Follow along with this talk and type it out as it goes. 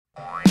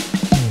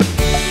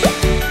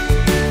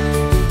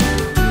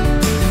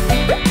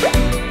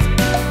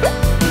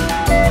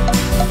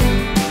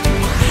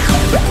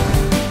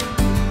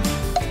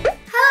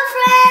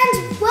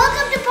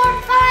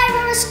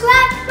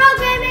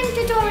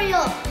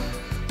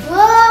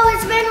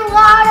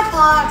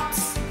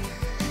parts.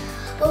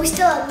 But we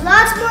still have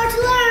lots more to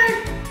learn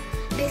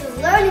because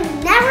learning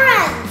never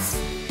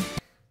ends.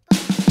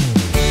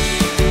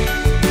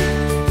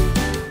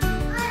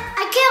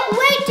 I can't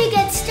wait to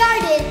get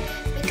started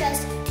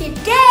because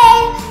today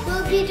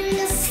we'll be doing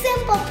a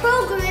simple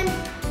program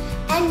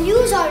and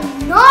use our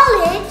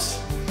knowledge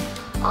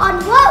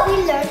on what we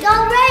learned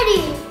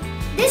already.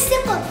 This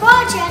simple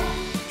project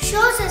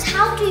shows us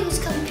how to use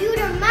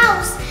computer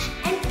mouse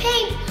and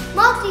paint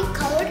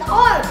multicolored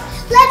art.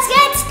 Let's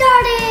get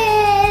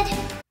started!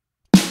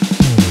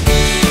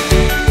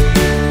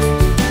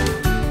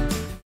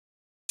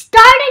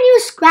 Start a new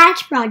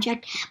Scratch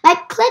project by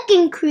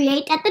clicking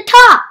Create at the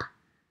top.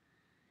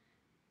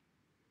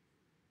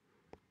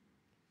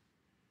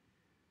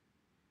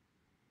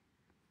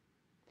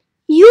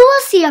 You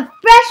will see a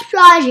fresh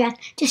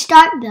project to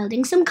start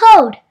building some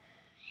code.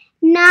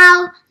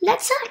 Now,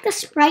 let's select a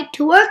sprite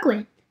to work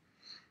with.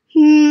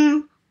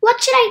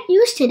 What should I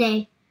use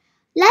today?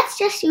 Let's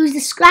just use the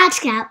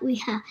Scratch cat we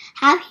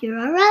have here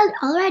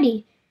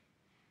already.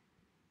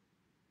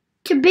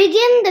 To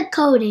begin the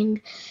coding,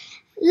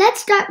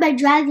 let's start by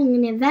dragging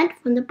an event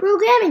from the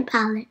programming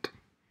palette.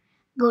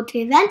 Go to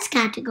Events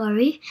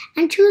category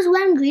and choose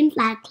one green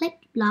flag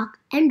clicked block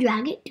and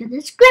drag it to the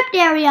script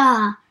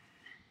area.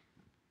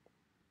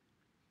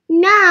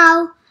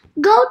 Now,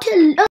 go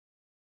to Look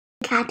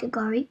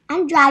category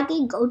and drag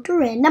it go to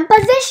Random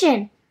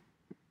Position.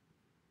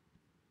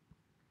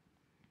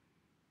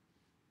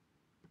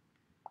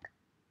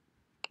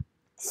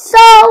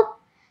 So,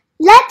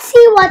 let's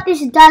see what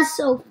this does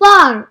so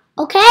far,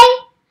 okay?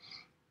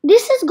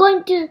 This is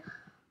going to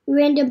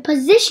random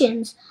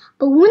positions,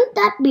 but wouldn't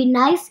that be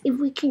nice if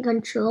we can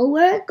control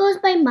where it goes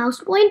by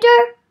mouse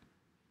pointer?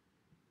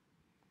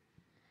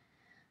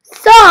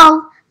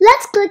 So,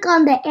 let's click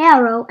on the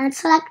arrow and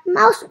select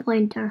mouse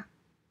pointer.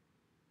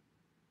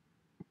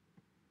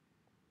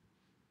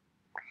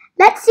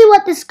 Let's see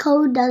what this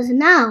code does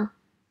now.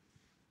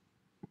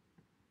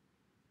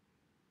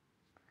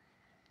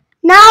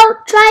 Now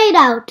try it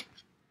out.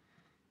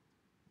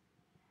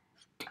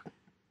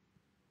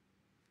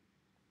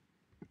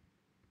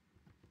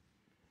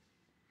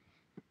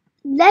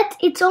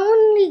 It's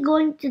only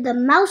going to the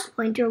mouse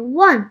pointer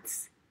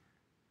once.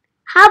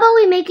 How about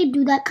we make it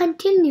do that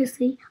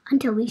continuously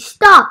until we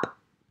stop?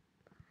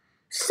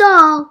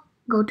 So,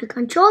 go to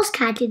Controls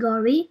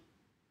category,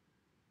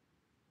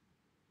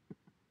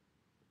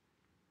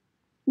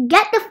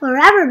 get the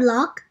Forever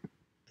block,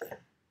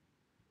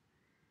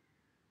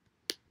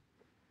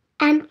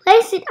 and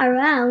place it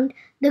around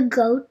the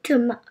Go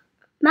to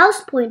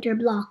Mouse Pointer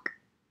block.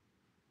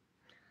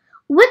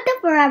 With the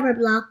Forever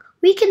block,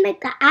 we can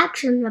make the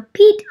action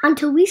repeat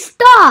until we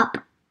stop.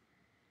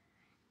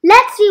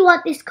 Let's see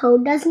what this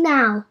code does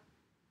now.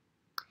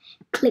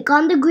 Click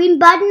on the green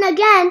button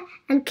again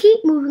and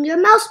keep moving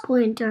your mouse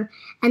pointer,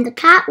 and the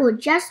cat will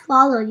just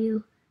follow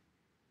you.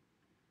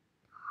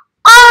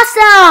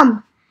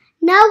 Awesome!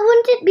 Now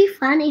wouldn't it be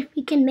fun if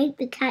we can make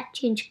the cat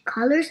change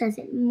colors as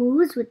it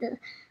moves with the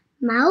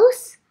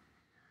mouse?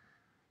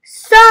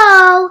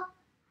 So,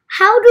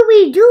 how do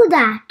we do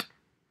that?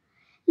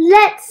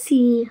 Let's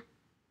see.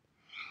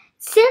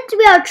 Since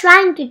we are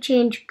trying to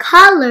change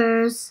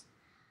colors,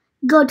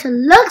 go to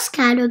Looks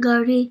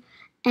category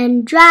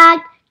and drag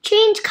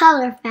Change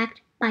Color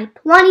Effect by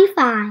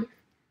 25.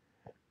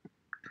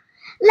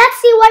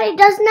 Let's see what it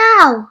does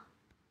now.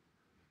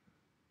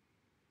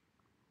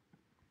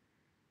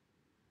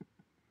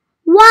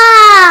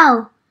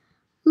 Wow!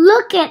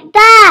 Look at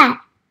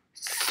that!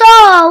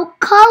 So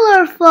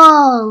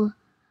colorful!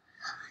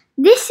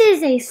 This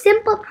is a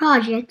simple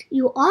project.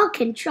 You all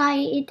can try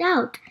it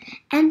out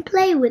and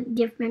play with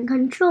different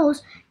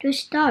controls to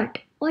start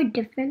or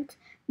different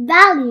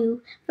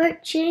value for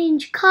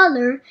change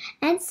color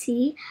and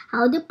see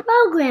how the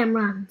program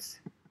runs.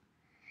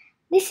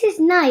 This is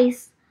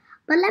nice,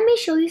 but let me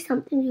show you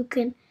something you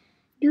can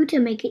do to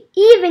make it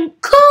even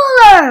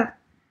cooler.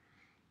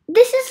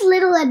 This is a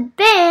little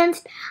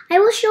advanced. I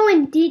will show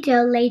in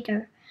detail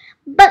later,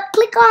 but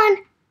click on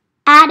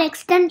Add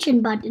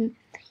Extension button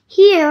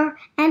here,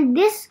 and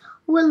this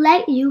will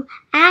let you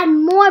add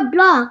more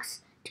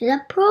blocks to the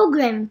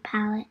programming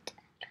palette.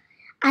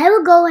 I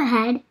will go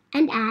ahead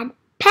and add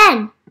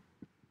pen.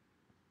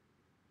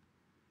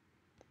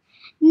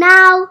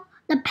 Now,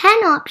 the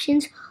pen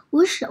options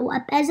will show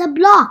up as a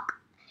block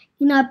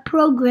in our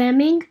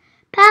programming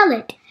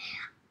palette.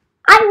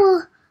 I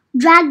will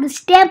drag the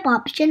stamp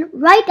option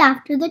right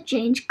after the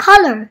change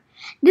color.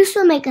 This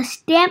will make a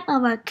stamp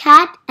of our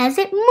cat as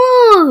it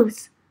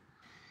moves.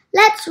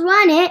 Let's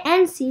run it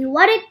and see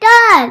what it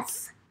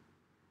does.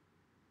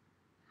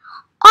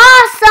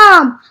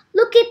 Awesome!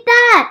 Look at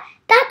that!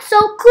 That's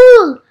so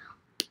cool!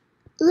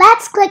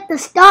 Let's click the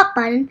stop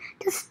button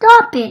to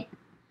stop it.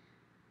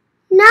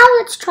 Now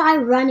let's try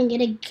running it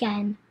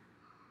again.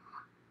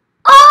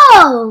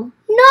 Oh,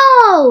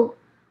 no!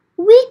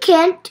 We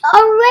can't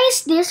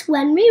erase this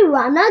when we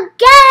run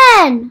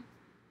again.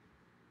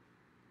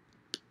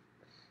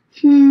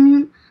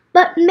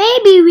 But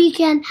maybe we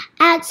can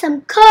add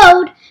some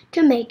code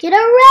to make it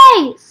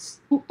erase.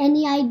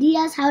 Any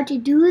ideas how to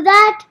do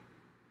that?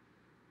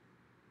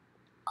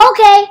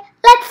 Okay,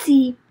 let's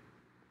see.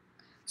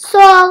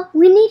 So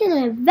we need an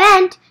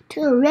event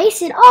to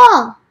erase it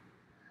all.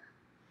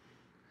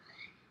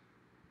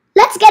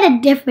 Let's get a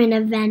different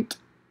event.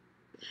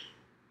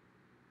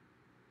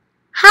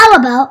 How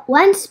about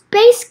one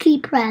space key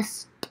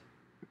pressed?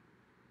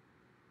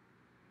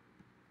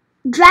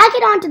 Drag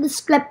it onto the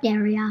script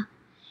area.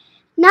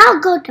 Now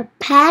go to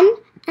Pen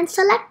and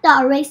select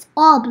the Erase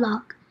All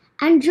block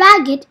and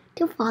drag it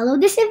to follow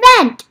this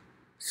event.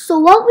 So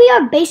what we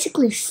are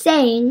basically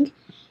saying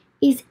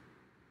is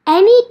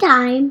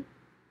anytime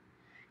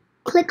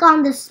click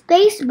on the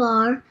space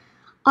bar,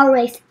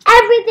 erase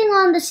everything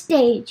on the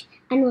stage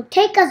and will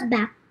take us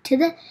back to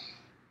the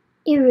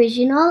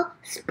original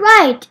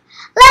sprite.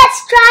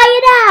 Let's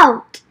try it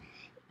out!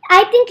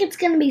 I think it's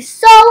going to be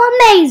so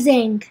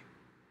amazing!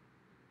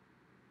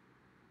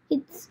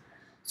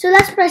 So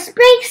let's press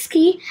space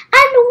key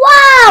and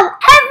wow!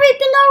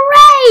 Everything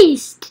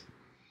erased!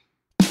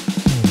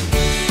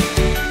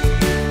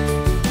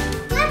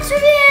 Let's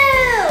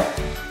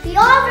review! We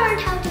all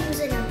learned how to use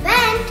an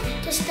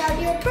event to start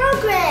your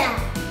program.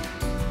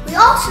 We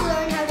also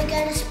learned how to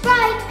get a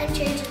sprite and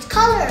change its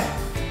color.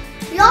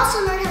 We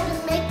also learned how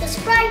to make the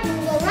sprite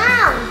move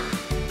around.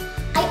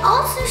 I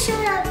also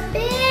showed a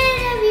bit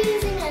of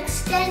using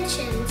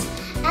extensions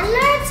and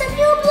learned some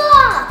new blocks.